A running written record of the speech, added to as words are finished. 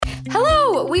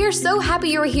are so happy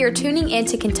you're here tuning in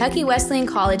to Kentucky Wesleyan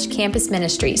College Campus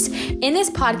Ministries. In this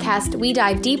podcast, we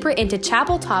dive deeper into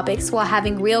chapel topics while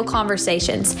having real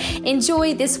conversations.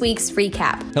 Enjoy this week's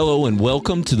recap. Hello and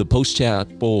welcome to the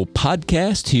Post-Chapel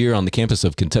Podcast here on the campus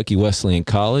of Kentucky Wesleyan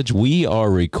College. We are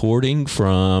recording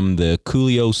from the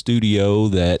Coolio studio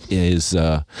that is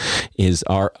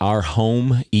our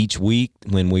home each week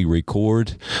when we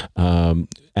record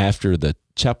after the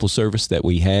chapel service that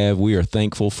we have. We are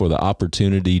thankful for the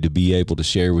opportunity to be able to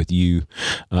share with you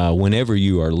whenever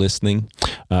you are listening.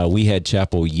 We had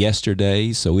chapel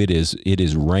yesterday, so it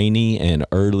is rainy and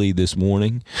early this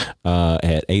morning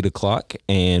at 8 o'clock,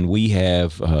 and we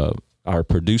have our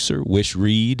producer, Wish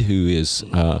Reed, who is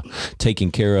taking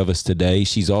care of us today.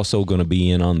 She's also going to be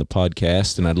in on the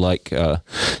podcast, and I'd like for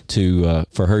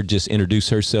her to just introduce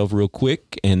herself real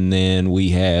quick. And then we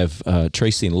have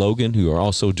Tracy and Logan, who are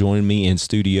also joining me in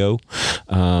studio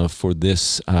for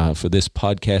this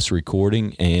podcast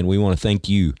recording. And we want to thank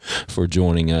you for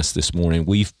joining us this morning.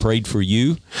 We've prayed for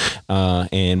you,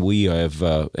 and we have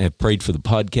prayed for the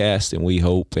podcast, and we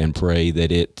hope and pray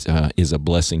that it is a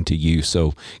blessing to you.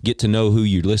 So get to know who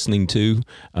you're listening to.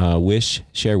 Wish,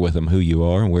 share with them who you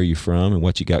are and where you're from and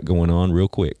what you got going on real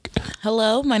quick.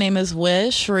 Hello, my name is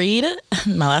Wish Reed,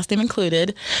 my last name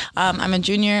included. I'm a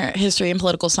junior history and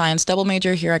political science double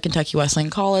major here at Kentucky Wesleyan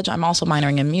College. I'm also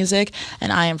minoring in music,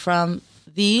 and I am from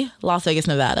the Las Vegas,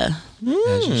 Nevada.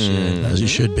 As you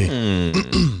should be.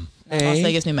 Las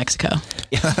Vegas, New Mexico.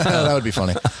 That would be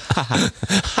funny.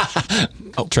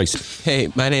 Oh, Tracy. Hey,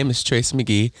 my name is Tracy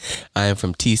McGee. I am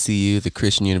from TCU, the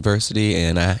Christian University,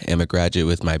 and I am a graduate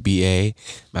with my BA,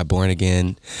 my Born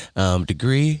Again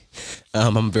degree.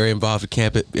 I'm a very involved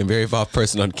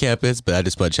person on campus, but I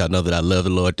just want y'all to know that I love the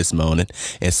Lord this morning,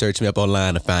 and search me up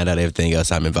online to find out everything else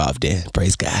I'm involved in.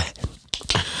 Praise God.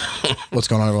 What's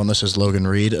going on, everyone? This is Logan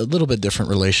Reed. A little bit different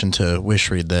relation to Wish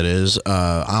Reed, that is.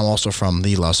 I'm also from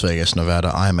the Las Vegas,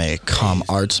 Nevada. I'm a comm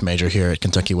arts major here at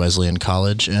Kentucky Wesleyan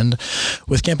College, and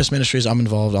with Campus Ministries, I'm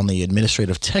involved on the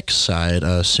administrative tech side,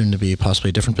 soon to be possibly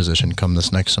a different position come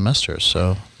this next semester.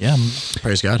 So, yeah,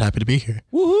 praise God, happy to be here.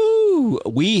 Woohoo!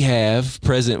 We have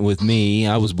present with me.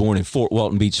 I was born in Fort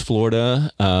Walton Beach,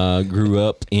 Florida. Grew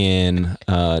up in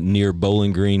near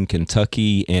Bowling Green,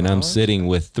 Kentucky, and I'm sitting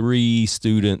with three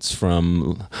students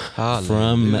from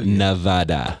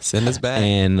Nevada. Send us back.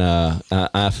 And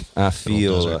I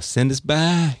feel send us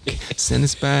back.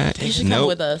 They should come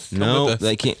with us. No,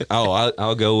 they can't. Oh,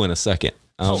 I'll go in a second.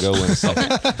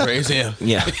 Praise him.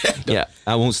 Yeah.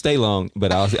 I won't stay long,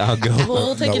 but I'll go.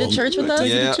 We'll take you to church with us.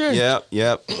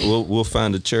 Yeah. We'll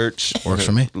find a church. Works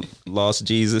for me. Lost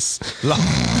Jesus.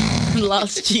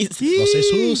 Lost Jesus. Los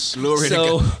Jesus. Glory to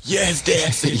God. Yes,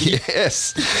 Dad.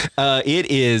 Yes.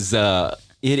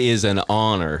 It is an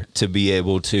honor to be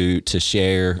able to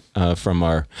share from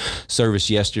our service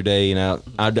yesterday, and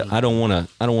I don't want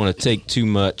to take too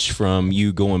much from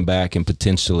you going back and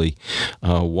potentially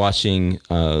watching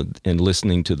and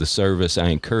listening to the service. I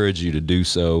encourage you to do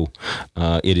so.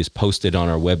 It is posted on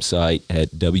our website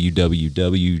at www.kwc.edu,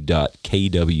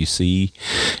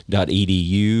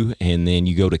 and then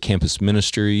you go to Campus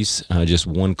Ministries. Just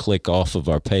one click off of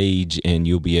our page, and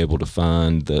you'll be able to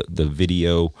find the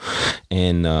video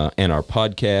and our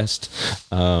podcast.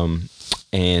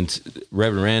 And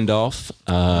Reverend Randolph,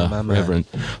 Reverend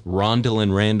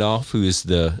Rondalyn Randolph, who is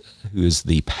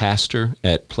the pastor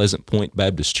at Pleasant Point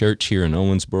Baptist Church here in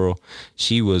Owensboro.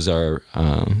 She was our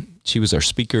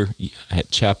speaker at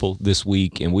chapel this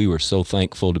week, and we were so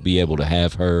thankful to be able to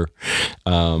have her.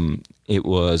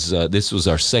 This was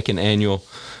our second annual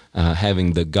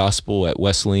having the gospel at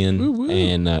Wesleyan,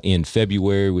 and in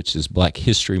February, which is Black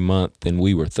History Month, and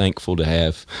we were thankful to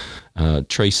have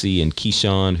Tracy and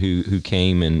Keyshawn who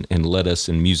came and led us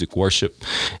in music worship,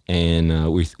 and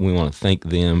we want to thank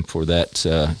them for that.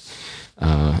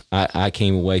 I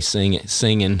came away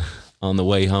singing on the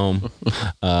way home.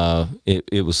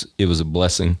 It was a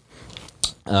blessing.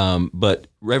 But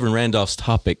Reverend Randolph's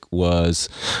topic was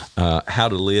how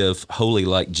to live holy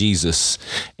like Jesus,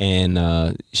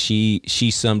 and she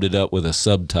summed it up with a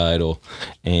subtitle,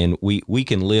 and we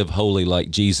can live holy like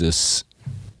Jesus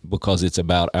because it's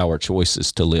about our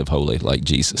choices to live holy like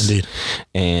Jesus. Indeed.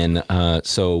 And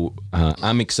so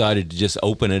I'm excited to just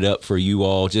open it up for you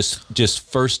all, just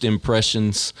first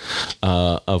impressions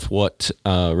of what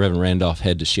Reverend Randolph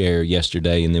had to share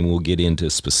yesterday, and then we'll get into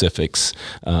specifics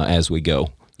as we go.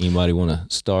 Anybody want to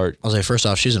start? I'll say, first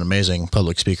off, she's an amazing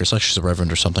public speaker. It's like she's a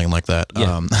reverend or something like that.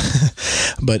 Yeah.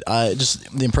 But just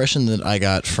the impression that I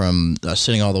got from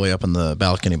sitting all the way up in the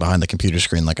balcony behind the computer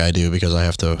screen like I do, because I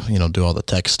have to, do all the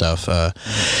tech stuff.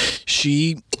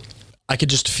 I could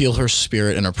just feel her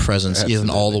spirit and her presence, even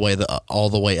all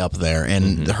the way up there.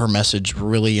 And her message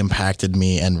really impacted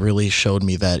me and really showed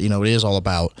me that, it is all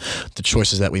about the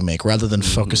choices that we make, rather than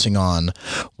focusing on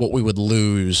what we would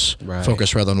lose,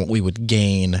 focus rather on what we would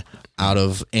gain out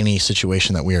of any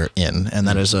situation that we are in. And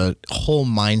that is a whole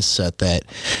mindset that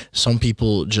some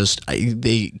people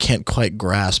they can't quite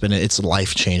grasp, and it's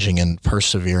life-changing and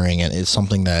persevering, and it's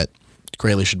something that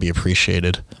greatly should be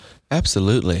appreciated.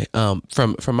 Absolutely.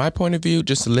 From my point of view,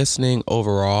 just listening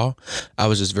overall, I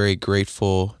was just very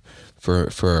grateful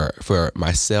for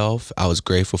myself. I was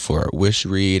grateful for Wish,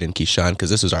 Reed, and Keyshawn, because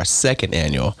this was our second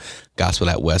annual Gospel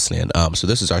at Wesleyan. So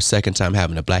this is our second time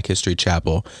having a Black History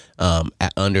Chapel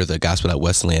under the Gospel at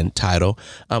Wesleyan title.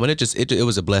 And it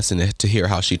was a blessing to hear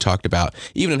how she talked about,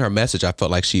 even in her message, I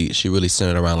felt like she really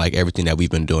centered around like everything that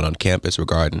we've been doing on campus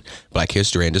regarding Black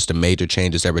history and just the major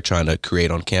changes that we're trying to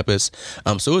create on campus.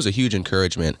 So it was a huge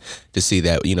encouragement to see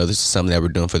that, this is something that we're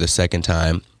doing for the second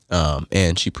time.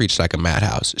 And she preached like a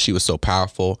madhouse. She was so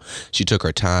powerful. She took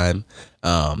her time.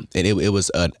 And it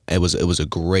was a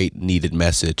great needed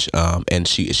message. And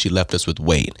she left us with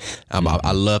weight.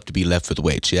 I love to be left with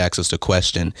weight. She asked us a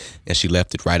question and she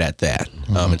left it right at that.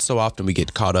 And so often we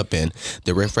get caught up in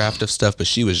the riffraff of stuff, but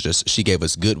she gave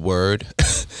us good word,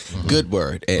 good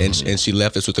word. And she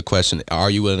left us with the question, are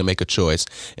you willing to make a choice?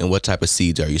 And what type of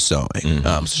seeds are you sowing?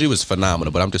 So she was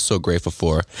phenomenal, but I'm just so grateful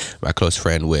for my close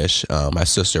friend Wish, my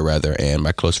sister rather, and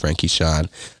my close friend Keyshawn,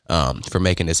 for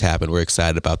making this happen. We're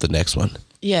excited about the next one.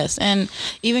 Yes, and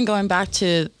even going back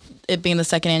to it being the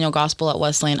second annual Gospel at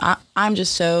Wesleyan, I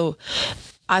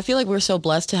feel like we're so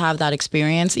blessed to have that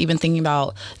experience, even thinking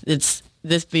about this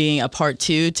being a part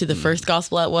 2 to the first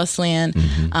Gospel at Wesleyan,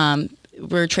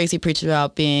 where Tracy preached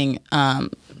about being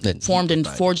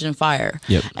forged in fire.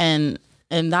 Yep.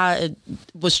 And that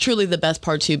was truly the best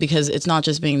part too, because it's not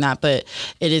just being that, but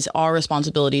it is our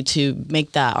responsibility to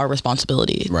make that our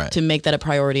responsibility, to make that a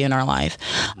priority in our life.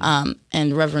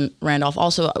 And Reverend Randolph,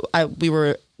 also, we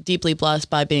were deeply blessed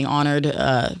by being honored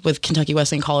with Kentucky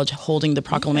Wesleyan College holding the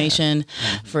proclamation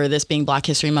for this being Black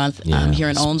History Month here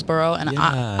in Owensboro. And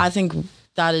I think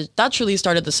that truly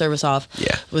started the service off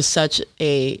with such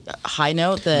a high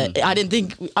note that I didn't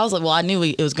think, I was like, well, I knew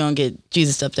it was going to get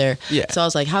Jesus up there. Yeah. So I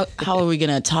was like, how are we going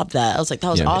to top that? I was like, that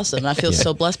was awesome. And I feel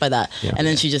so blessed by that. Yeah. And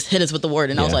then she just hit us with the word.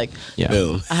 And I was like,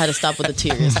 boom. I had to stop with the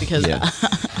tears because it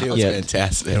was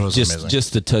fantastic. It was amazing.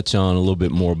 Just to touch on a little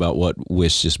bit more about what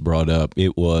Wish just brought up,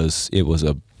 it was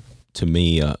to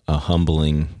me a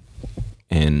humbling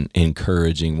and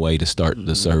encouraging way to start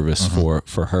the service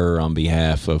for her on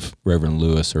behalf of Reverend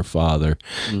Lewis, her father,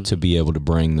 to be able to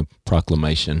bring the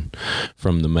proclamation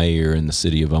from the mayor in the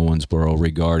city of Owensboro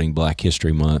regarding Black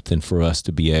History Month, and for us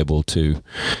to be able to,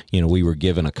 we were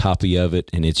given a copy of it,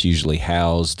 and it's usually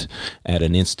housed at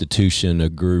an institution, a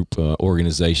group,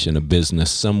 organization, a business,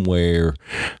 somewhere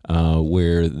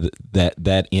where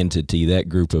that entity, that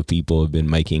group of people have been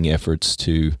making efforts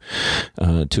to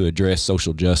address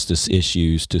social justice issues,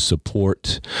 to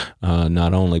support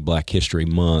not only Black History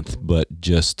Month, but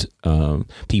just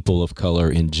people of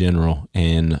color in general,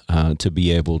 and to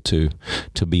be able to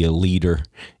be a leader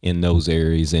in those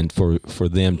areas, and for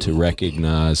them to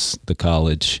recognize the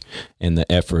college and the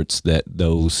efforts that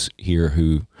those here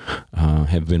who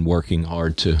have been working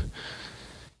hard to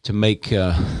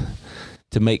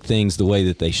make things the way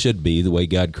that they should be, the way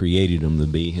God created them to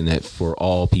be, and that for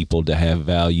all people to have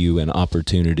value and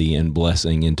opportunity and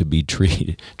blessing, and to be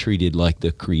treated like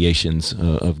the creations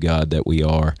of God that we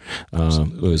are,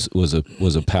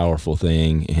 was a powerful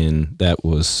thing. And that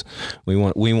was, I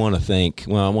want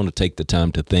to take the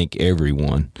time to thank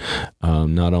everyone,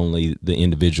 not only the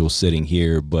individuals sitting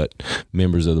here, but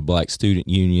members of the Black Student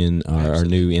Union, our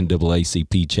new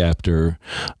NAACP chapter,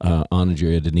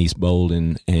 Andrea Denise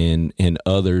Bolden, and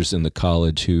others in the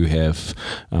college who have,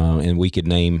 and we could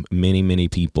name many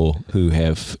people who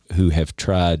have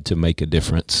tried to make a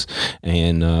difference.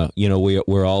 And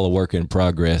we're all a work in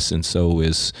progress, and so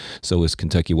is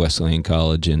Kentucky Wesleyan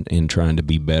College in trying to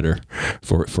be better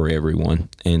for everyone.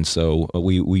 And so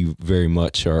we very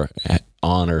much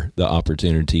honor the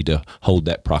opportunity to hold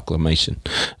that proclamation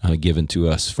given to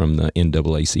us from the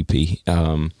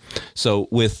NAACP. So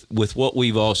with what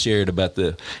we've all shared about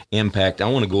the impact, I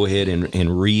want to go ahead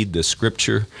and read the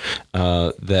scripture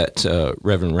that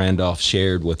Reverend Randolph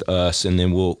shared with us, and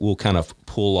then we'll kind of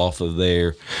pull off of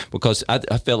there, because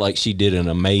I felt like she did an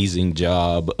amazing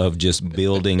job of just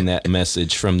building that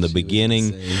message from the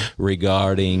beginning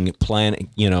regarding planning,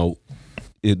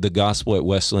 the gospel at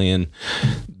Wesleyan,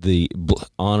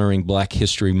 honoring Black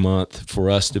History Month, for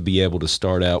us to be able to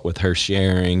start out with her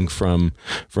sharing from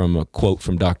a quote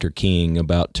from Dr. King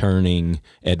about turning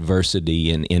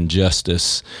adversity and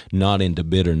injustice not into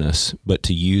bitterness, but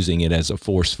to using it as a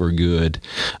force for good.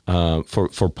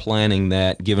 For planning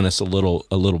that, giving us a little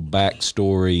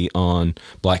backstory on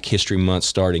Black History Month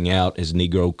starting out as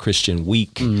Negro Christian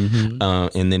Week,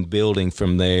 and then building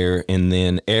from there, and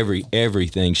then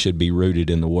everything should be rooted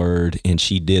in the Word, and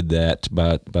she did that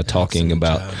by talking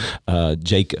about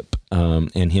Jacob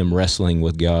and him wrestling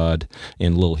with God,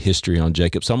 and a little history on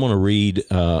Jacob. So I'm going to read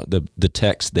the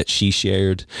text that she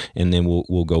shared, and then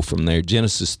we'll go from there.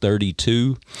 Genesis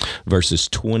 32, verses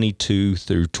 22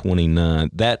 through 29.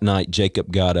 That night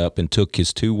Jacob got up and took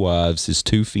his 2 wives, his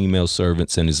 2 female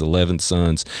servants, and his 11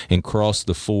 sons, and crossed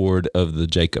the ford of the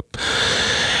Jacob.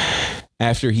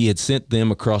 After he had sent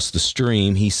them across the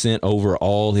stream, he sent over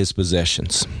all his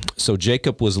possessions. So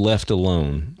Jacob was left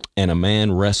alone, and a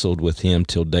man wrestled with him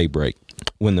till daybreak.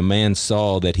 When the man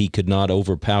saw that he could not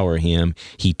overpower him,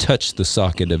 he touched the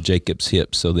socket of Jacob's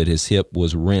hip, so that his hip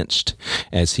was wrenched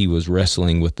as he was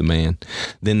wrestling with the man.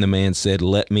 Then the man said,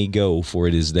 "Let me go, for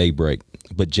it is daybreak."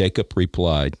 But Jacob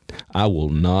replied, "I will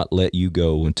not let you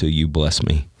go until you bless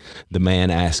me." The man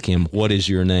asked him, "What is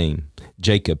your name?"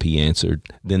 "Jacob," he answered.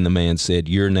 Then the man said,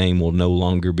 "Your name will no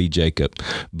longer be Jacob,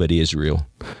 but Israel,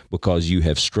 because you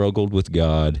have struggled with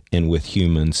God and with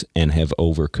humans and have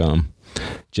overcome."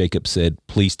 Jacob said,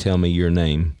 "Please tell me your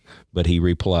name." But he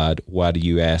replied, "Why do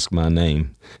you ask my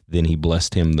name?" Then he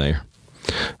blessed him there.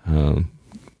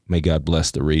 May God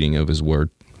bless the reading of his word.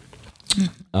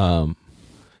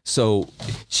 So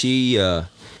she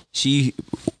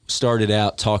started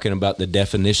out talking about the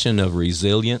definition of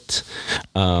resilient,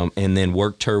 and then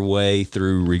worked her way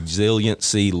through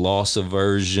resiliency, loss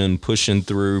aversion, pushing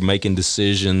through, making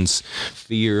decisions,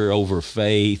 fear over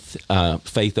faith,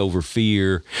 faith over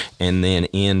fear, and then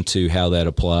into how that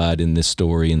applied in this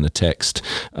story in the text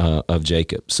of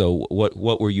Jacob. So what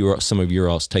were some of your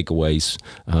all's takeaways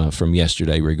from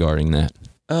yesterday regarding that?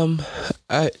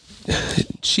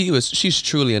 She's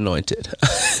truly anointed,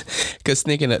 because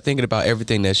thinking about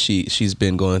everything that she's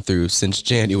been going through since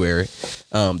January,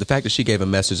 the fact that she gave a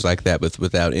message like that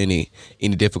without any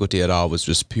difficulty at all was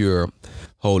just pure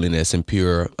holiness and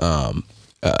pure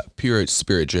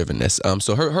spirit drivenness.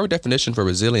 So her definition for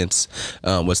resilience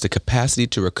was the capacity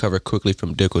to recover quickly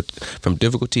from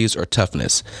difficulties or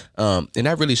toughness. And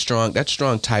that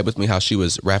strong tied with me how she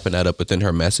was wrapping that up within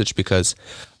her message, because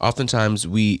oftentimes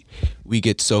we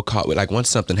get so caught with, like, once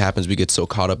something happens, we get so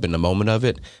caught up in the moment of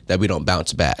it that we don't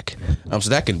bounce back. So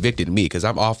that convicted me, because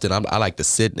I like to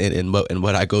sit in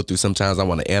what I go through. Sometimes I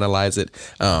want to analyze it,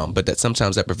 but that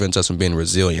sometimes that prevents us from being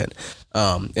resilient.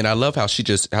 And I love how she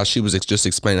was just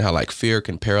explaining how, like, fear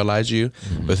can paralyze you,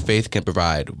 but faith can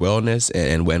provide wellness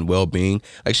and well-being.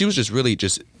 Like, she was just really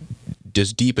just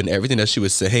deep in everything that she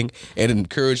was saying, and it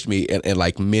encouraged me in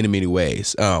like many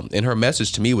ways. And her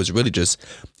message to me was really just,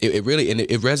 it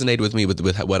resonated with me with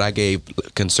what I gave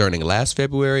concerning last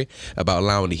February about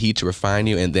allowing the heat to refine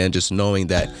you, and then just knowing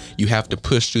that you have to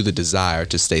push through the desire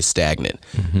to stay stagnant.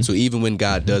 So even when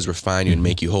God does refine you and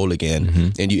make you whole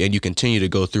again, and you continue to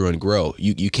go through and grow,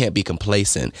 you can't be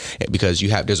complacent, because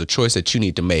there's a choice that you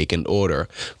need to make in order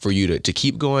for you to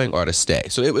keep going or to stay.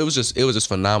 So it was just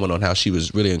phenomenal on how she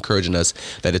was really encouraging us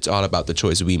that it's all about the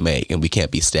choice we make, and we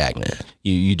can't be stagnant.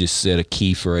 You just said a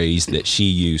key phrase that she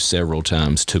used several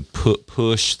times: to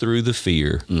push through the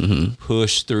fear,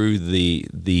 push through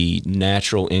the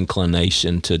natural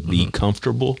inclination to be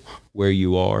comfortable where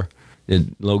you are.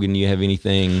 Logan, you have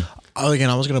anything? Again,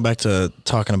 I was going back to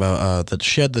talking about that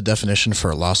she had the definition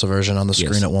for loss aversion on the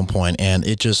screen at one point, and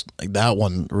that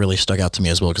one really stuck out to me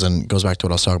as well, because then it goes back to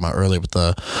what I was talking about earlier with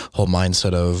the whole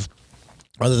mindset of,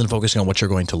 rather than focusing on what you're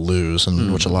going to lose,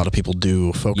 and which a lot of people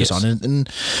do focus on. And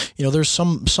there's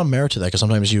some merit to that, because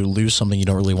sometimes you lose something you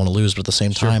don't really want to lose, but at the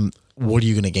same time, what are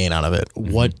you going to gain out of it?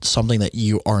 What something that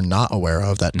you are not aware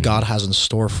of that God has in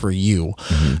store for you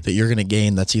that you're going to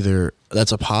gain, that's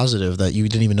a positive that you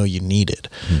didn't even know you needed,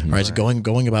 right? So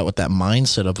going about with that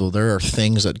mindset of, well, there are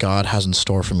things that God has in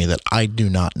store for me that I do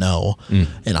not know,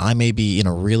 and I may be in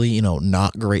a really,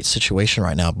 not great situation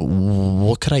right now, but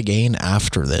what could I gain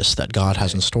after this that God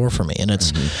has in store for me? And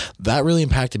it's that really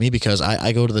impacted me, because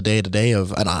I go to the day-to-day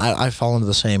of, and I fall into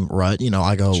the same rut,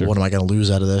 I go, what am I going to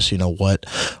lose out of this? What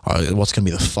what's going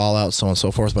to be the fallout, so on and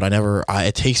so forth. But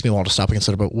it takes me a while to stop and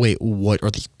consider, but wait, what are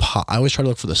I always try to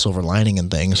look for the silver lining in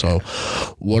things. So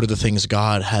what are the things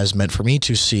God has meant for me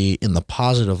to see in the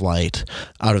positive light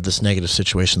out of this negative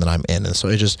situation that I'm in? And so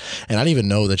and I didn't even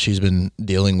know that she's been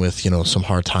dealing with, some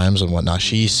hard times and whatnot.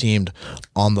 She seemed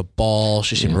on the ball.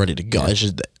 She seemed ready to go. It's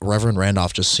just, Reverend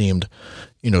Randolph just seemed,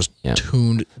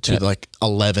 tuned to like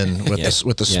 11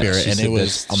 with the Spirit, and it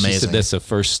was amazing. She said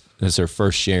that's her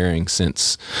first sharing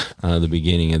since the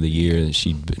beginning of the year, that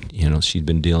she'd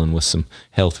been dealing with some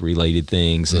health related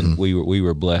things, and we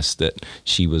were blessed that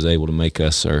she was able to make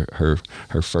us her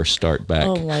first start back.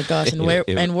 Oh my gosh!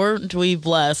 And weren't we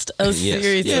blessed? Oh,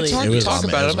 seriously. Yeah, talk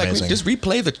about it. I'm like, just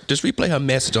replay her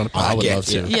message on the podcast. I would love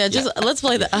to. Yeah, let's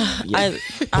play that. I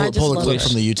just pull a love clip it.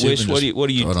 from the YouTube. Wish, and what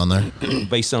do you throw it on there?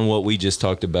 Based on what we just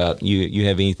talked about, you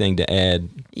have anything to add?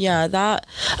 Yeah, that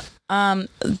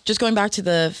just going back to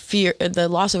the fear, the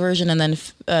loss aversion, and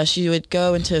then she would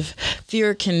go into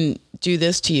fear can do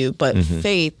this to you, but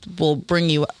faith will bring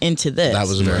you into this. That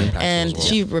was very impactful. And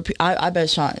as well. I bet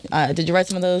Shawn, did you write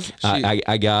some of those?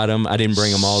 I got them. I didn't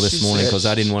bring them all this morning because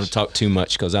I didn't want to talk too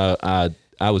much, because I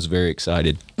was very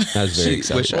excited. I was very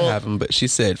excited. Wish I have them, but she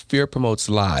said, fear promotes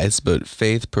lies, but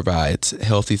faith provides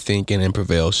healthy thinking and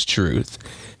prevails truth.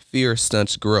 Fear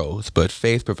stunts growth, but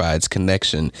faith provides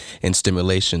connection and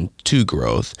stimulation to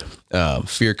growth.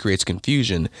 Fear creates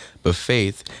confusion, but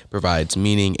faith provides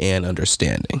meaning and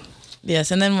understanding.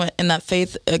 Yes, and then in that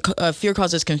faith, fear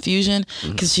causes confusion,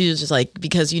 because she was just like,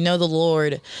 because the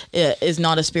Lord is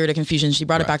not a spirit of confusion. She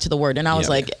brought it back to the Word, and I was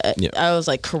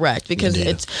like, correct, because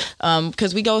it's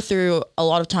because we go through a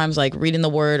lot of times like reading the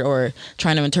Word or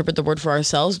trying to interpret the Word for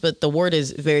ourselves, but the Word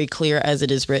is very clear as it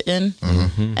is written,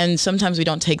 and sometimes we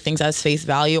don't take things as face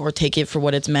value or take it for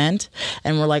what it's meant,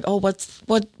 and we're like, oh, what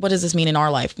does this mean in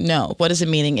our life? No, what is it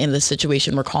meaning in the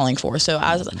situation we're calling for? So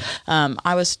as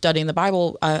I was studying the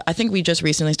Bible, I think we just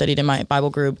recently studied in my Bible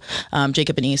group,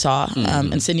 Jacob and Esau,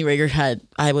 and Sidney Rager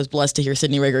I was blessed to hear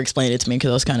Sidney Rager explain it to me, because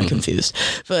I was kind of confused.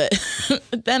 But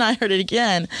then I heard it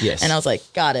again, and I was like,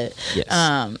 got it.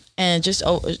 Yes. And just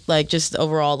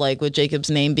overall, like with Jacob's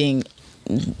name being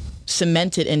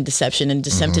cemented in deception and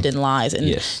cemented in lies,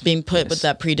 and being put with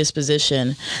that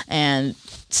predisposition, and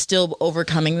still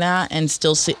overcoming that, and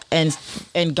still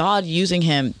and God using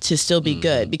him to still be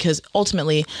good, because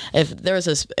ultimately, if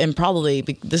there's and probably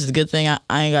this is a good thing,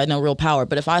 I ain't got no real power,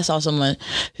 but if I saw someone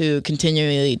who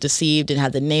continually deceived and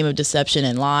had the name of deception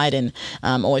and lied and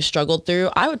always struggled through,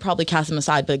 I would probably cast him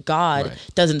aside. But God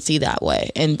doesn't see that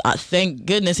way, and thank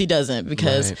goodness he doesn't,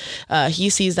 because he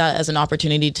sees that as an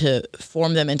opportunity to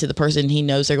form them into the person he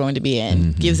knows they're going to be,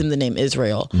 and gives them the name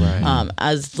Israel,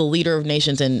 as the leader of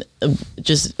nations, and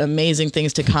just amazing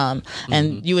things to come.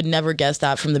 And you would never guess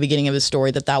that from the beginning of his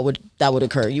story that would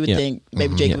occur. You would think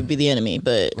maybe Jacob would be the enemy,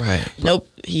 but nope,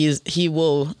 he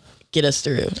will get us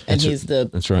through, and he's the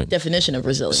definition of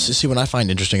resilience. See, what I find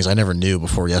interesting is I never knew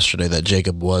before yesterday that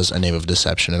Jacob was a name of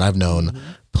deception, and I've known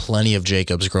plenty of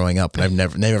Jacobs growing up, and I've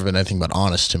never been anything but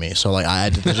honest to me. So like I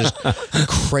just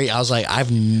I was like, I've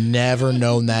never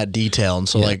known that detail, and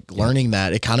so learning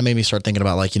that, it kind of made me start thinking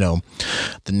about like, the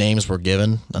names we're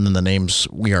given, and then the names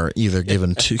we are either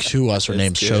given to us or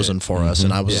names chosen for us.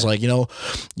 And I was like, you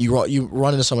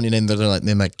run into someone named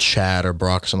like Chad or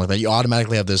Brock or something like that, you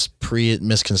automatically have this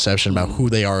misconception about who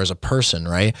they are as a person,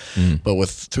 right? But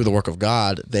through the work of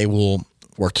God, they will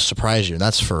work to surprise you, and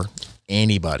that's for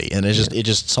anybody. And it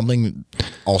just something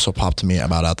also popped to me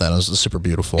about that. It was super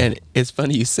beautiful. And it's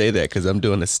funny you say that, because I'm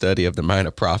doing a study of the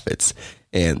minor prophets,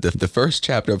 and the first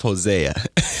chapter of Hosea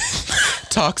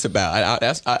talks about,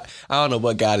 I don't know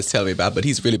what God is telling me about, but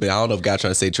he's really been, I don't know if God's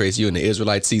trying to say, Trace, you in the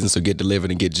Israelite season, so get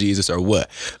delivered and get Jesus, or what.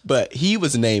 But he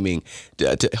was naming,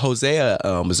 Hosea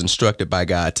was instructed by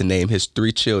God to name his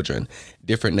 3 children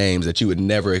different names that you would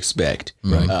never expect.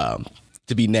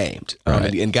 To be named.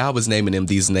 And God was naming them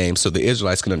these names so the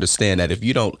Israelites can understand that if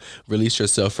you don't release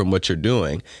yourself from what you're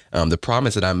doing, the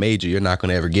promise that I made you're not going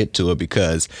to ever get to it,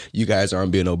 because you guys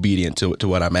aren't being obedient to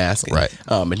what I'm asking.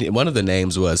 And one of the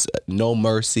names was No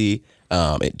Mercy,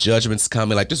 Judgment's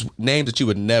Coming, like just names that you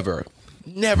would never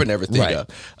think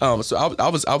of. So I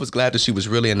was glad that she was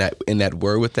really in that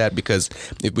word with that, because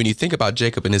when you think about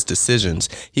Jacob and his decisions,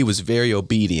 he was very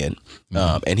obedient,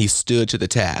 and he stood to the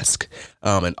task.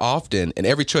 And often, and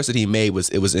every choice that he made was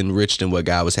enriched in what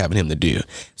God was having him to do.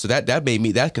 So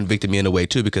that convicted me in a way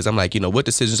too, because I'm like, what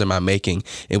decisions am I making,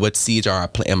 and what seeds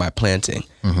am I planting?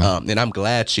 And I'm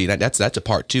glad that's a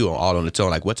part 2 all on its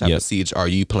own. Like, what type of seeds are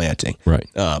you planting?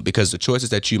 Because the choices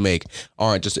that you make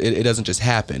aren't just, it doesn't just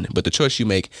happen, but the choice you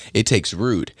make, it takes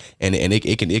root, and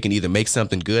it can either make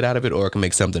something good out of it, or it can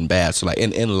make something bad. So like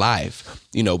in life,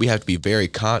 you know, we have to be very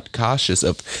cautious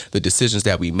of the decisions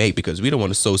that we make, because we don't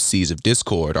want to sow seeds of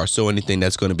discord or sow anything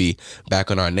that's going to be back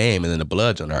on our name and then the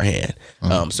blood's on our hand.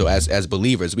 So as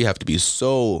believers, we have to be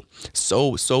so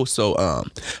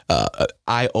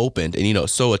eye opened and, you know,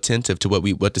 so attentive to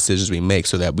what decisions we make,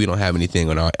 so that we don't have anything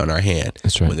on our hand.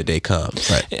 That's right. When the day comes.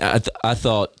 Right. I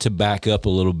thought, to back up a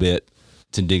little bit,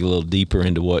 to dig a little deeper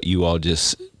into what you all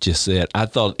just said, I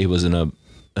thought it was an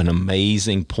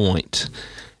amazing point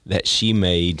that she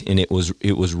made, and it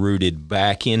was rooted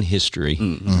back in history,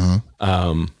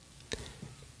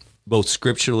 both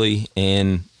scripturally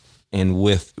and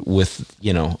with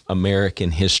you know,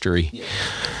 American history. Yeah.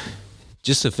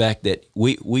 Just the fact that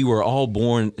we were all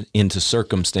born into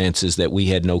circumstances that we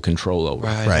had no control over.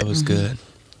 Right. That was good.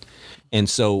 And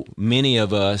so many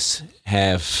of us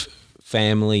have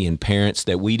family and parents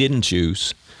that we didn't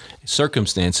choose,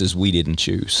 circumstances we didn't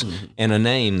choose, and a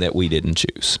name that we didn't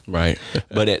choose. Right.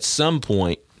 But at some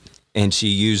point, and she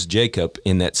used Jacob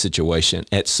in that situation,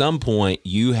 at some point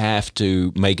you have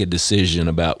to make a decision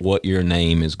about what your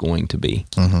name is going to be.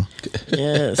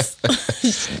 Yes.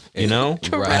 You know?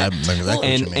 Right.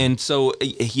 And so,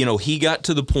 you know, he got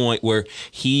to the point where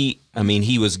he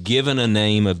was given a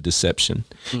name of deception.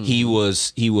 He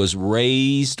was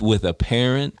raised with a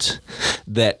parent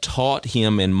that taught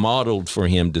him and modeled for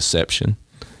him deception.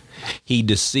 He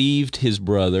deceived his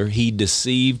brother. He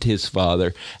deceived his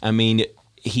father. I mean,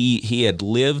 he had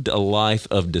lived a life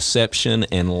of deception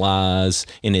and lies,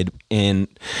 and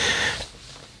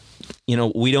you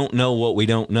know, we don't know what we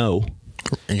don't know.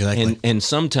 Exactly. And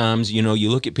sometimes, you know, you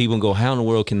look at people and go, how in the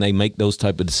world can they make those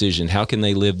type of decisions? How can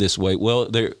they live this way?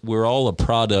 Well, we're all a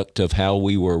product of how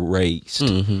we were raised.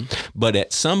 But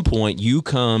at some point, you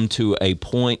come to a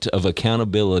point of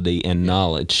accountability and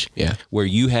knowledge where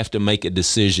you have to make a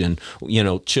decision. You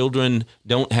know, children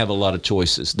don't have a lot of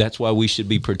choices. That's why we should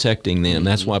be protecting them.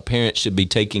 That's why parents should be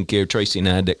taking care. Tracy and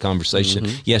I had that conversation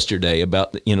yesterday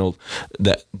about, you know,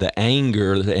 the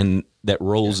anger and that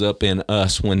rolls up in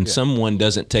us when someone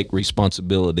doesn't take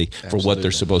responsibility for what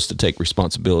they're supposed to take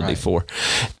responsibility for.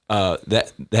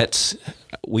 That's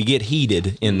we get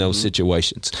heated in those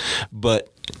situations.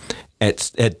 But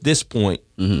at this point,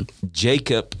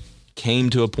 Jacob came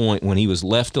to a point when he was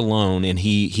left alone, and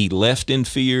he left in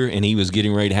fear, and he was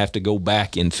getting ready to have to go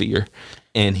back in fear.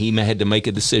 And he had to make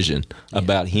a decision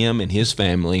about him and his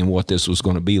family and what this was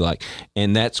going to be like.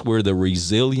 And that's where the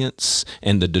resilience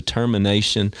and the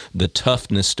determination, the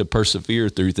toughness to persevere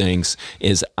through things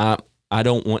is, I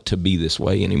don't want to be this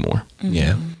way anymore.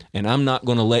 Yeah. And I'm not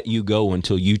going to let you go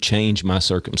until you change my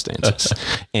circumstances.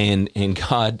 and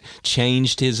God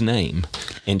changed his name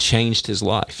and changed his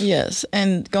life. Yes.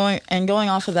 And going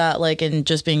off of that, like, and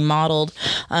just being modeled,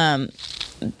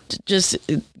 just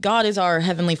God is our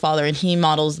heavenly Father, and he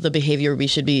models the behavior we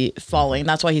should be following.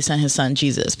 That's why he sent his son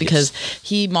Jesus, because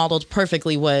he modeled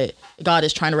perfectly what God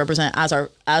is trying to represent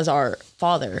as our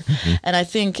Father. And I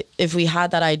think if we had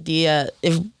that idea,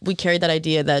 if we carried that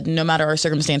idea that no matter our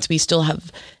circumstance, we still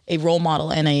have a role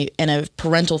model and a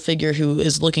parental figure who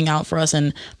is looking out for us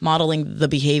and modeling the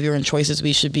behavior and choices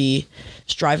we should be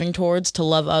striving towards, to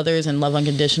love others and love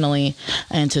unconditionally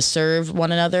and to serve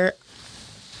one another,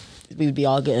 we would be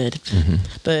all good.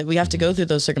 But we have to go through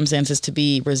those circumstances to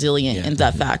be resilient in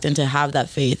that fact, and to have that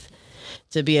faith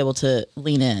to be able to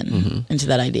lean in into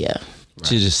that idea.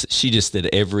 Right. She just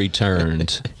at every turn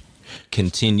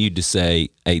continued to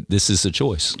say, hey, this is a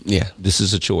choice. Yeah. This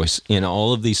is a choice. In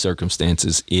all of these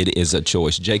circumstances, it is a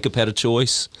choice. Jacob had a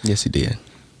choice. Yes, he did.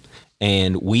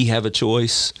 And we have a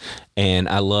choice. And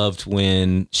I loved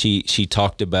when she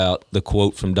talked about the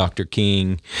quote from Dr.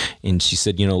 King, and she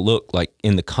said, you know, look, like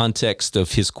in the context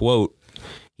of his quote,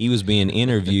 he was being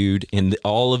interviewed, and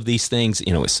all of these things,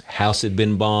 you know, his house had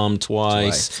been bombed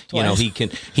twice. You know,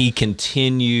 he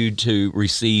continued to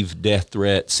receive death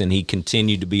threats, and he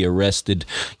continued to be arrested,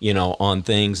 you know, on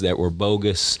things that were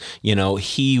bogus. You know,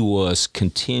 he was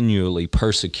continually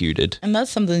persecuted. And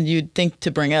that's something you'd think to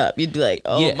bring up. You'd be like,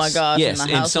 oh my gosh, yes. and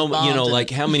my house so, was bombed. You know,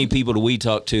 like how many people do we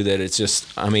talk to that it's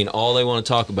just, I mean, all they want to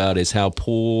talk about is how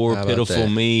poor, pitiful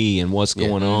me and what's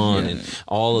going on and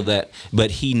all of that.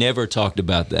 But he never talked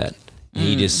about that.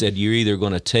 He just said, you're either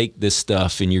going to take this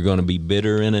stuff and you're going to be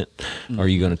bitter in it, or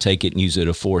you're going to take it and use it as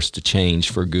a force to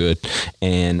change for good.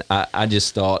 And I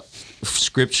just thought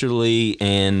scripturally,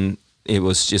 and it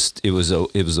was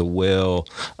a well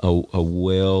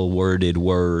worded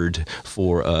word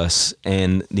for us.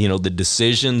 And, you know, the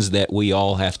decisions that we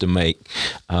all have to make,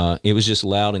 it was just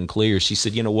loud and clear. She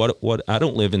said, you know what, I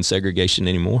don't live in segregation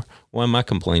anymore. what am I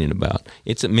complaining about?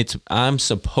 I'm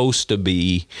supposed to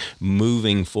be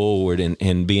moving forward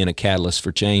and being a catalyst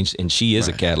for change, and she is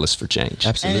a catalyst for change.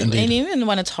 Absolutely. And even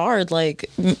when it's hard, like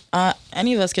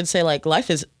any of us can say, like life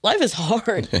is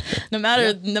hard, no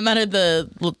matter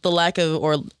the lack of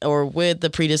or with the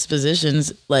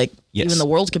predispositions, like even the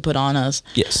world could put on us.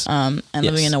 Yes.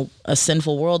 Living in a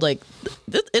sinful world, like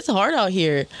it's hard out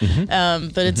here.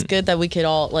 But it's good that we could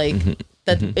all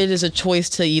that it is a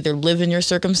choice to either live in your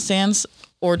circumstance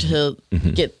or to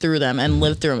get through them and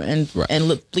live through them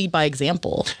and lead by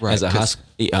example. Right.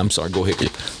 I'm sorry. Go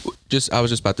ahead. I was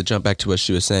just about to jump back to what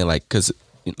she was saying, like, because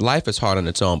life is hard on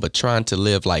its own, but trying to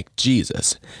live like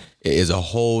Jesus is a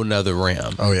whole nother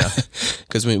realm. Oh, yeah.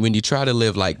 Because when you try to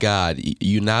live like God,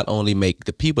 you not only make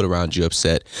the people around you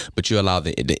upset, but you allow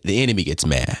the enemy gets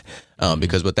mad.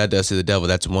 Because what that does to the devil,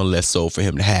 that's one less soul for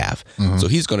him to have. So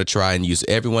he's going to try and use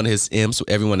every one of his imps,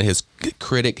 every one of his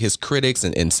critics,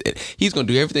 and he's going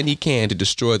to do everything he can to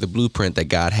destroy the blueprint that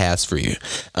God has for you.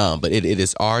 But it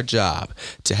is our job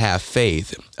to have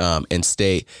faith and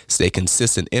stay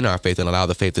consistent in our faith and allow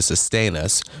the faith to sustain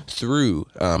us through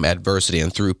adversity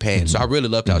and through pain. So I really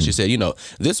loved how she said,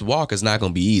 this walk is not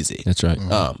going to be easy. That's right.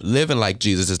 Living like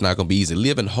Jesus is not going to be easy.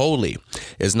 Living holy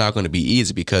is not going to be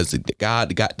easy because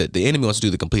the enemy wants to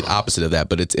do the complete opposite of that,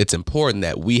 but it's important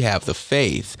that we have the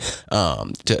faith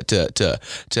to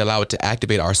allow it to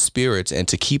activate our spirits and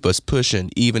to keep us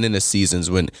pushing even in the seasons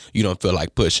when you don't feel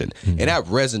like pushing. And that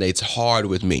resonates hard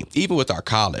with me, even with our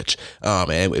college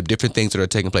and with different things that are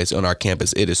taking place on our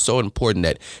campus. It is so important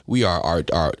that we are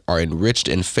enriched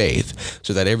in faith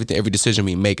so that every decision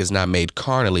we make is not made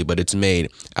carnally, but it's made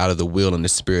out of the will and the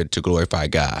spirit to glorify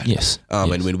God. Yes.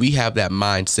 And when we have that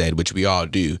mindset, which we all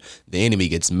do, the enemy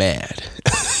gets mad.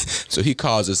 So he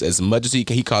causes, as much as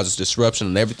he causes disruption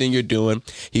in everything you're doing.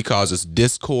 He causes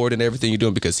discord in everything you're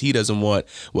doing because he doesn't want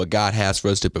what God has for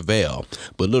us to prevail.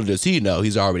 But little does he know,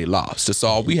 he's already lost. So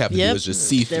all we have to do is just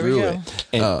see through it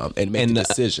and make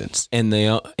decisions. And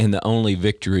the only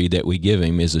victory that we give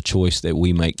him is a choice that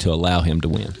we make to allow him to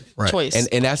win. Right. Choice.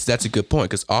 And that's a good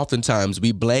point, because oftentimes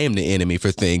we blame the enemy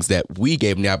for things that we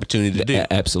gave him the opportunity to do.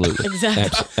 Absolutely.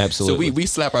 Exactly. Absolutely. So we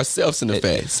slap ourselves in the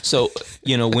face. So,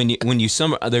 when you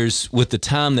there's, with the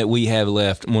time that we have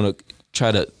left, I'm going to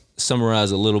try to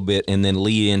summarize a little bit and then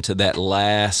lead into that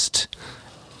last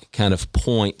kind of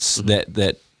points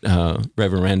that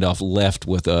Reverend Randolph left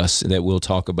with us that we'll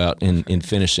talk about in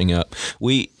finishing up.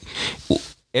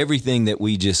 Everything that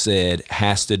we just said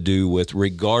has to do with,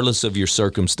 regardless of your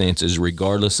circumstances,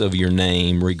 regardless of your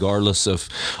name, regardless of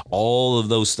all of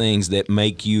those things that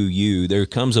make you, there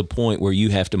comes a point where you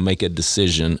have to make a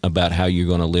decision about how you're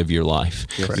going to live your life.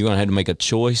 Yes. You're going to have to make a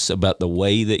choice about the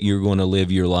way that you're going to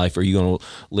live your life. Are you going to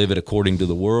live it according to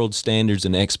the world's standards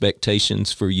and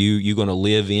expectations for you? You're going to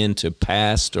live into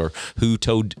past or who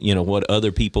told, what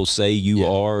other people say you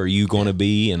are you going to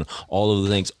be and all of the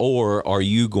things? Or are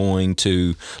you going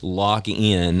to lock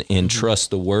in and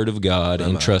trust the Word of God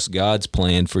and trust God's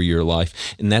plan for your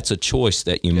life? And that's a choice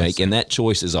that you make. And that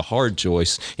choice is a hard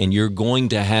choice. And you're going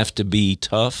to have to be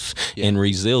tough and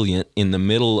resilient in the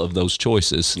middle of those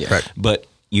choices. Yeah. Right. But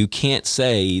you can't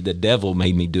say the devil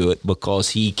made me do it, because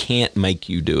he can't make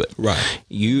you do it. Right.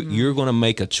 You're going to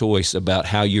make a choice about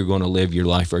how you're going to live your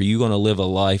life. Are you going to live a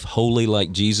life holy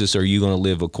like Jesus, or are you going to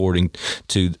live according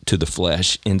to the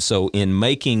flesh? And so in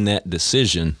making that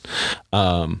decision,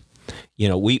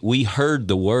 we heard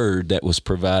the word that was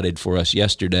provided for us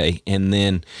yesterday, and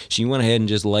then she went ahead and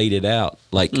just laid it out.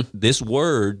 Like this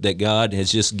word that God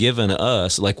has just given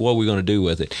us, like what are we going to do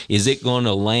with it? Is it going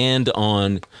to land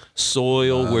on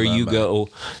soil where you go,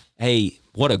 hey,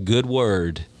 what a good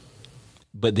word,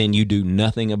 but then you do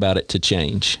nothing about it to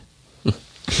change?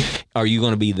 Are you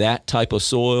going to be that type of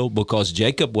soil? Because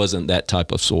Jacob wasn't that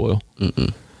type of soil.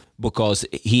 Because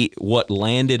what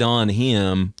landed on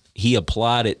him, he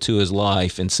applied it to his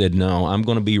life and said, no, I'm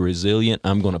going to be resilient.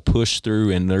 I'm going to push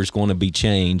through, and there's going to be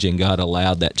change, and God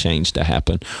allowed that change to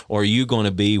happen. Or are you going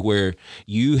to be where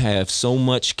you have so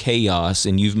much chaos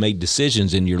and you've made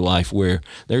decisions in your life where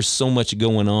there's so much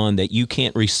going on that you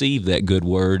can't receive that good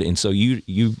word, and so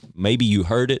you maybe you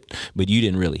heard it, but you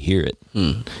didn't really hear it.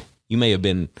 You may have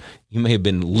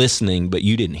been listening, but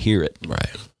you didn't hear it.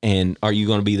 Right. And are you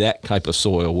going to be that type of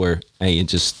soil where, hey, I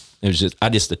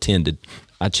just attended.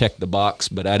 I checked the box,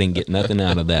 but I didn't get nothing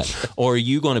out of that? Or are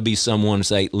you going to be someone to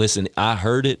say, listen, I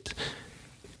heard it,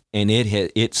 and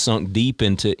it sunk deep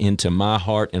into my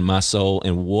heart and my soul,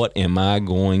 and what am I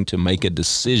going to make a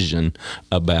decision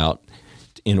about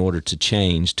in order to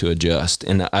change, to adjust?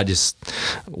 And I just,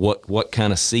 what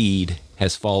kind of seed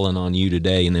has fallen on you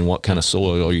today, and then what kind of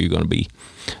soil are you going to be?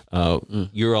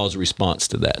 Your all's response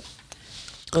to that.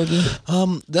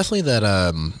 Definitely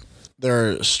that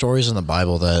there are stories in the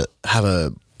Bible that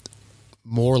have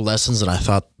more lessons than I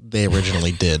thought they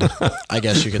originally did, I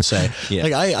guess you could say. Yeah.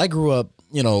 Like I grew up,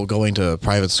 going to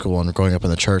private school and growing up in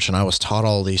the church, and I was taught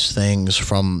all these things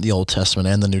from the Old Testament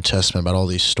and the New Testament about all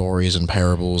these stories and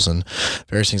parables and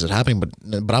various things that happened.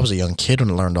 But I was a young kid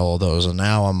when I learned all of those, and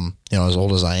now I'm, as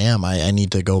old as I am, I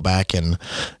need to go back and,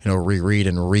 reread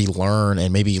and relearn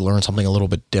and maybe learn something a little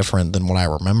bit different than what I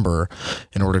remember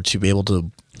in order to be able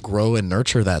to grow and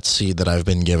nurture that seed that I've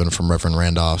been given from Reverend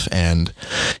Randolph, and,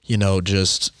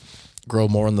 just grow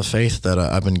more in the faith that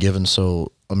I've been given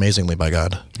so amazingly by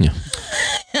God. Yeah.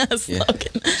 Yes,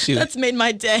 Logan. That's made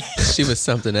my day. She was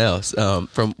something else.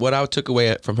 From what I took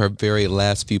away from her very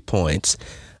last few points,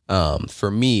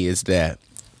 for me, is that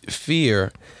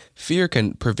fear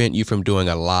can prevent you from doing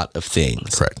a lot of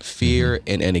things. Correct. Fear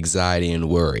and anxiety and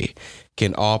worry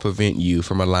can all prevent you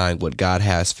from allowing what God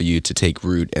has for you to take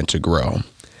root and to grow.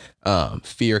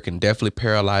 Fear can definitely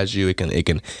paralyze you. It can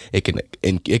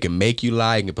make you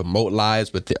lie. It can promote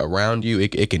lies around you.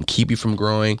 It can keep you from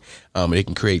growing. It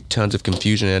can create tons of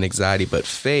confusion and anxiety. But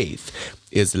faith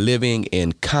is living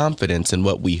in confidence in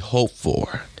what we hope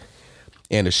for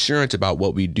and assurance about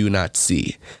what we do not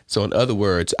see. So in other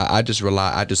words, I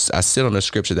sit on the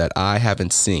scripture that I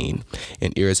haven't seen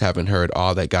and ears haven't heard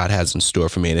all that God has in store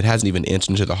for me. And it hasn't even entered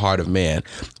into the heart of man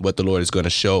what the Lord is going to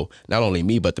show, not only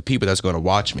me, but the people that's going to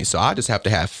watch me. So I just have to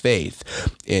have faith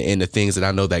in the things that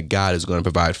I know that God is going to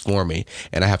provide for me.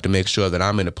 And I have to make sure that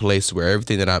I'm in a place where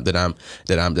everything that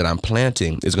I'm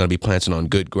planting is going to be planted on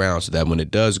good ground, so that when it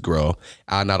does grow,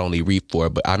 I not only reap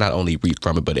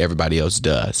from it, but everybody else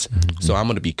does. Mm-hmm. So I'm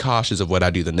going to be cautious of what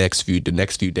I do the next few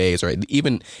days, or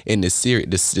even in this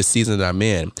season that I'm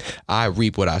in. I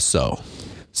reap what I sow.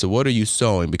 So what are you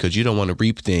sowing? Because you don't want to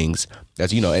reap things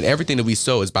that's, and everything that we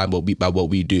sow is by what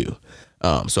we do.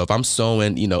 So if I'm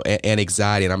sowing,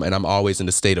 anxiety and I'm always in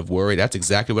the state of worry, that's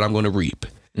exactly what I'm going to reap.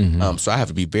 Mm-hmm. So I have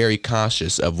to be very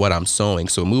conscious of what I'm sowing.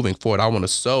 So moving forward, I want to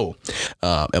sow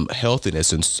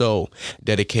healthiness and sow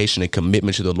dedication and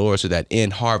commitment to the Lord, so that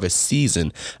in harvest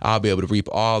season, I'll be able to reap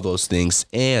all those things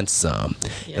and some.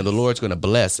 Yes. And the Lord's going to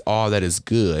bless all that is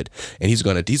good, and He's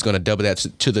going to double that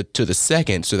to the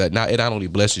second, so that it not only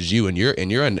blesses you and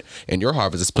your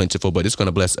harvest is plentiful, but it's going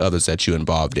to bless others that you're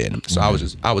involved in. So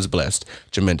mm-hmm. I was blessed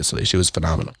tremendously. She was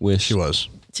phenomenal. She was.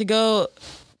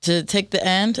 To take the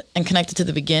end and connect it to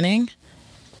the beginning,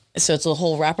 so it's a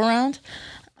whole wraparound.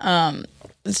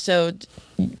 So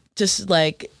just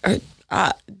like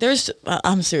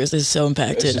I'm seriously so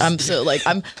impacted. I'm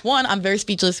very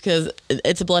speechless, because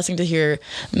it's a blessing to hear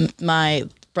my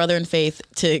brother in faith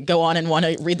to go on and want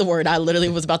to read the word. I literally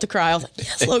was about to cry. I was like,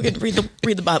 yes, Logan, read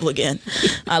the Bible again.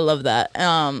 I love that.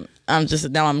 I'm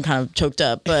kind of choked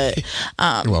up, but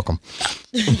you're welcome.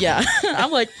 Yeah, I'm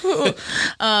like,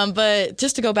 but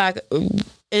just to go back,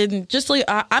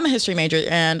 I'm a history major,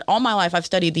 and all my life I've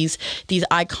studied these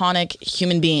iconic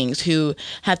human beings who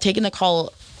have taken the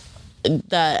call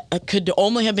that could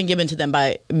only have been given to them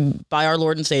by our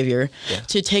Lord and Savior,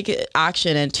 to take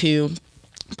action and to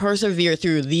persevere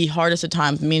through the hardest of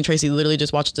times. Me and Tracy literally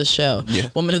just watched this show,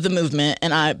 Woman of the Movement,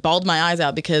 and I bawled my eyes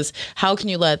out, because how can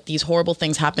you let these horrible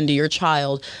things happen to your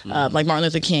child, like Martin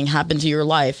Luther King, happen to your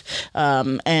life,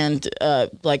 and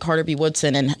like Carter B.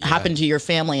 Woodson, and happen to your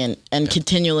family, and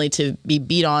continually to be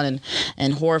beat on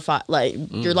and horrified, like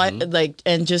your life, like,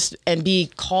 and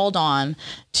be called on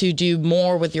to do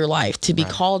more with your life, to be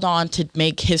called on to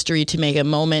make history, to make a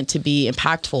moment, to be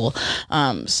impactful.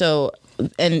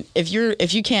 And if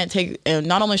you can't take,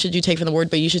 not only should you take from the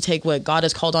word, but you should take what God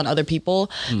has called on other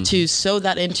people to sow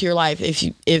that into your life.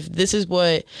 If this is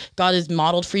what God has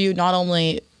modeled for you, not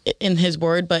only in His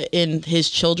word, but in His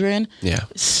children,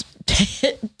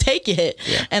 take it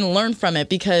and learn from it,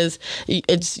 because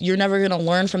you're never going to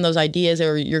learn from those ideas,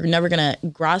 or you're never going to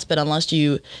grasp it unless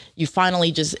you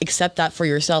finally just accept that for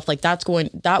yourself. Like that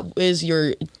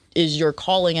is your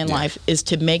calling in life, is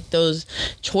to make those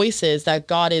choices that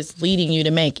God is leading you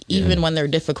to make, even when they're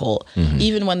difficult,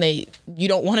 even when you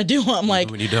don't want to do them. Like,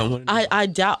 when you don't want to I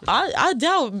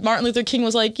doubt Martin Luther King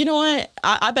was like, you know what?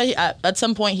 I bet at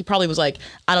some point he probably was like,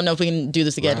 I don't know if we can do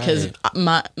this again, because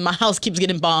my house keeps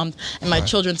getting bombed and my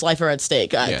children's life are at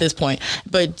stake at this point.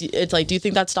 But it's like, do you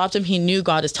think that stopped him? He knew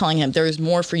God is telling him there is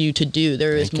more for you to do.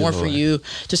 There is more for you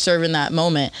to serve in that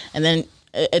moment. And then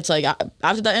it's like,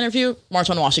 after that interview, March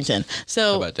on Washington.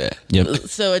 So, how about that? Yep.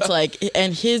 So it's like,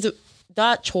 and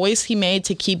that choice he made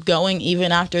to keep going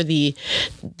even after the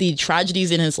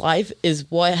tragedies in his life is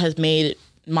what has made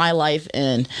my life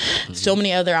and so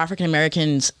many other African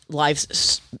Americans'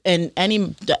 lives, and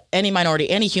any minority,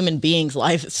 any human being's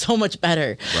life is so much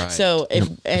better. Right. So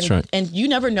right. you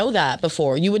never know that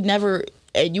before. You would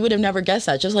have never guessed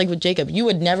that. Just like with Jacob, you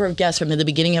would never have guessed from the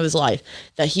beginning of his life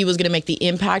that he was going to make the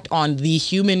impact on the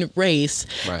human race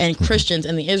and Christians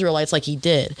and the Israelites like he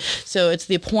did. So it's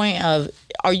the point of,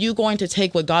 are you going to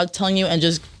take what God's telling you and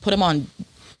just put him on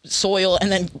soil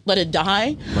and then let it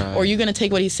die? Right. Or are you going to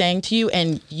take what he's saying to you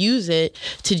and use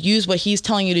what he's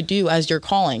telling you to do as your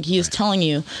calling? He is telling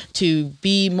you to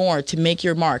be more, to make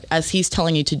your mark as he's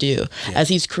telling you to do, as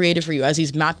he's created for you, as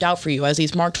he's mapped out for you, as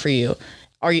he's marked for you.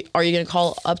 Are you going to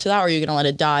call up to that, or are you going to let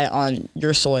it die on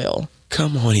your soil?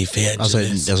 Come on, evangelist.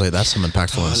 I was like, that's some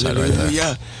impactful insight right there.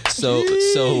 Yeah.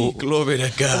 So glory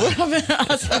to God.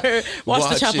 Watch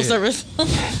the chapel service.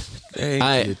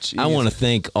 I want to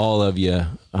thank all of you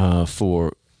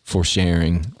for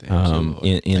sharing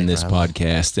in this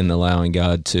podcast and allowing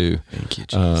God to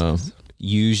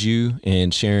use you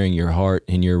and sharing your heart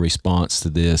and your response to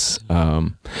this.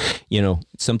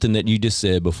 Something that you just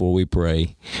said before we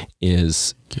pray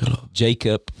is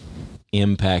Jacob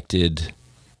impacted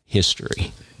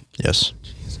history. Yes.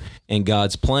 And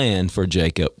God's plan for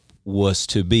Jacob was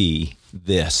to be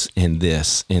this and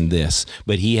this and this,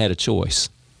 but he had a choice.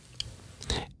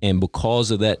 And because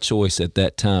of that choice at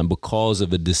that time, because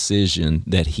of a decision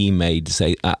that he made to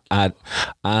say, I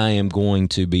am going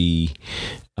to be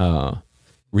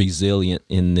resilient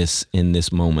in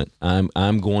this moment.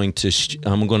 I'm going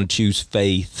to choose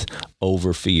faith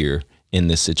over fear in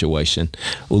this situation.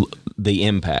 Well, the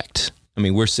impact. I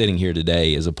mean, we're sitting here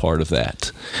today as a part of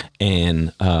that,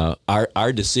 and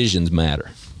our decisions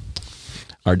matter.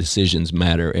 Our decisions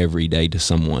matter every day to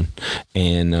someone,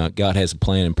 and God has a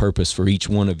plan and purpose for each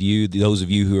one of you. Those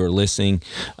of you who are listening,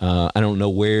 I don't know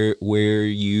where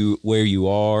you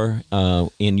are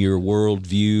in your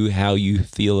worldview, how you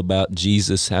feel about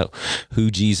Jesus, who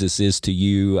Jesus is to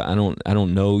you. I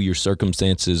don't know your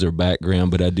circumstances or background,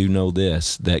 but I do know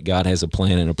this: that God has a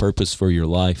plan and a purpose for your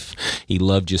life. He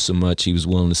loved you so much, He was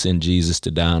willing to send Jesus to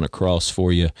die on a cross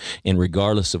for you. And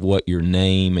regardless of what your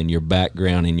name and your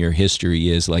background and your history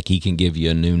is, like, He can give you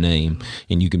a new name,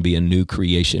 and you can be a new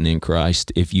creation in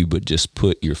Christ if you would just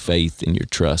put your faith and your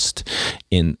trust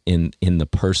in the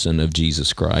person of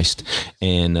Jesus Christ.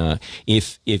 And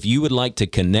if you would like to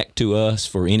connect to us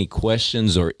for any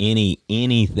questions or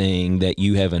anything that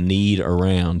you have a need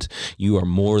around, you are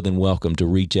more than welcome to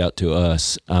reach out to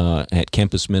us at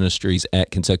Campus Ministries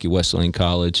at Kentucky Wesleyan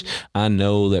College. I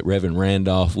know that Reverend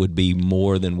Randolph would be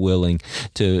more than willing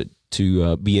to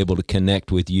be able to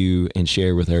connect with you and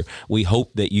share with her. We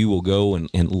hope that you will go and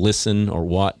listen or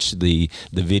watch the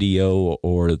video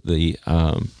or the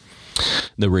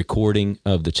recording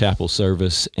of the chapel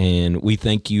service, and we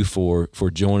thank you for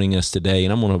joining us today.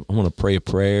 And I'm gonna pray a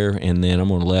prayer, and then I'm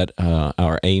gonna let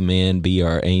our amen be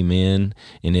our amen,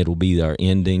 and it'll be our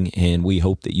ending. And we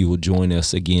hope that you will join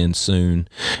us again soon.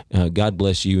 God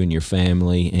bless you and your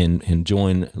family, and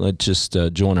let's just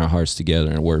join our hearts together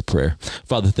in a word of prayer.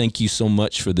 Father, thank you so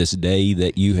much for this day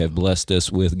that you have blessed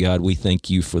us with. God, we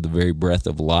thank you for the very breath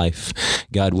of life.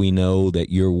 God, we know that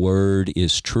your word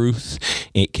is truth.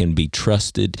 It can be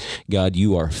trusted. God,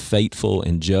 you are faithful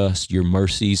and just. Your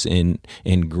mercies and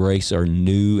grace are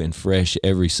new and fresh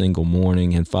every single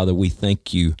morning. And Father, we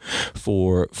thank you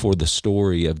for the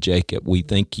story of Jacob. We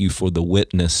thank you for the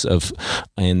witness of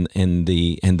and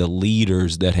the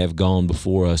leaders that have gone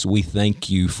before us. We thank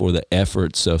you for the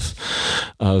efforts of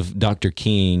Dr.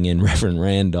 King and Reverend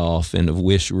Randolph and of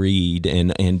Wish Reed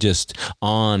and just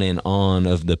on and on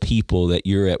of the people that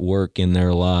you're at work in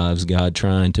their lives, God,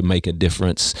 trying to make a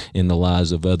difference in the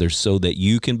lives of others so that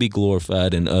you can be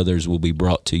glorified and others will be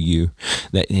brought to you,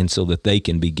 and so that they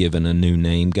can be given a new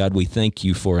name. God, we thank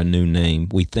you for a new name.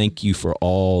 We thank you for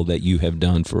all that you have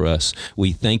done for us.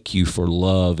 We thank you for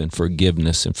love and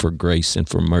forgiveness and for grace and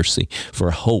for mercy,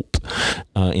 for hope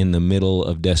in the middle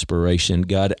of desperation.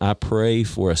 God, I pray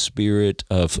for a spirit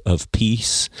of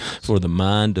peace, for the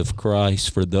mind of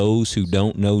Christ, for those who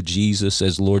don't know Jesus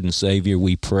as Lord and Savior.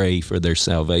 We pray for their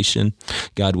salvation.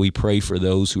 God, we pray for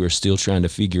those who are still trying to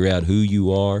figure out who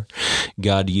you are.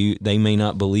 God, they may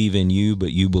not believe in you,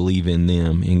 but you believe in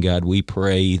them. And God, we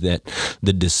pray that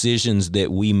the decisions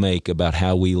that we make about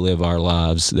how we live our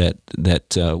lives, that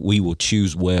we will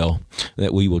choose well,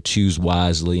 that we will choose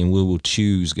wisely, and we will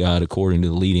choose, God, God, according to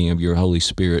the leading of your Holy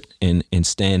Spirit and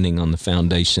standing on the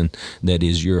foundation that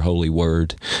is your holy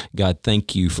word. God,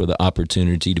 thank you for the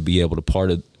opportunity to be able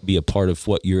to be a part of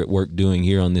what you're at work doing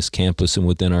here on this campus and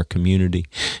within our community.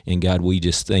 And God, we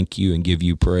just thank you and give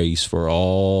you praise for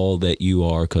all that you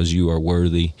are, because you are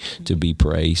worthy to be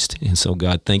praised. And so,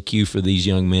 God, thank you for these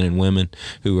young men and women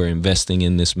who are investing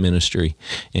in this ministry.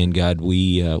 And God,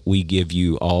 we give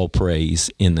you all praise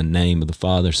in the name of the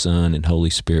Father, Son, and Holy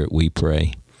Spirit. We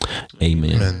pray.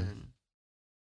 Amen. Amen.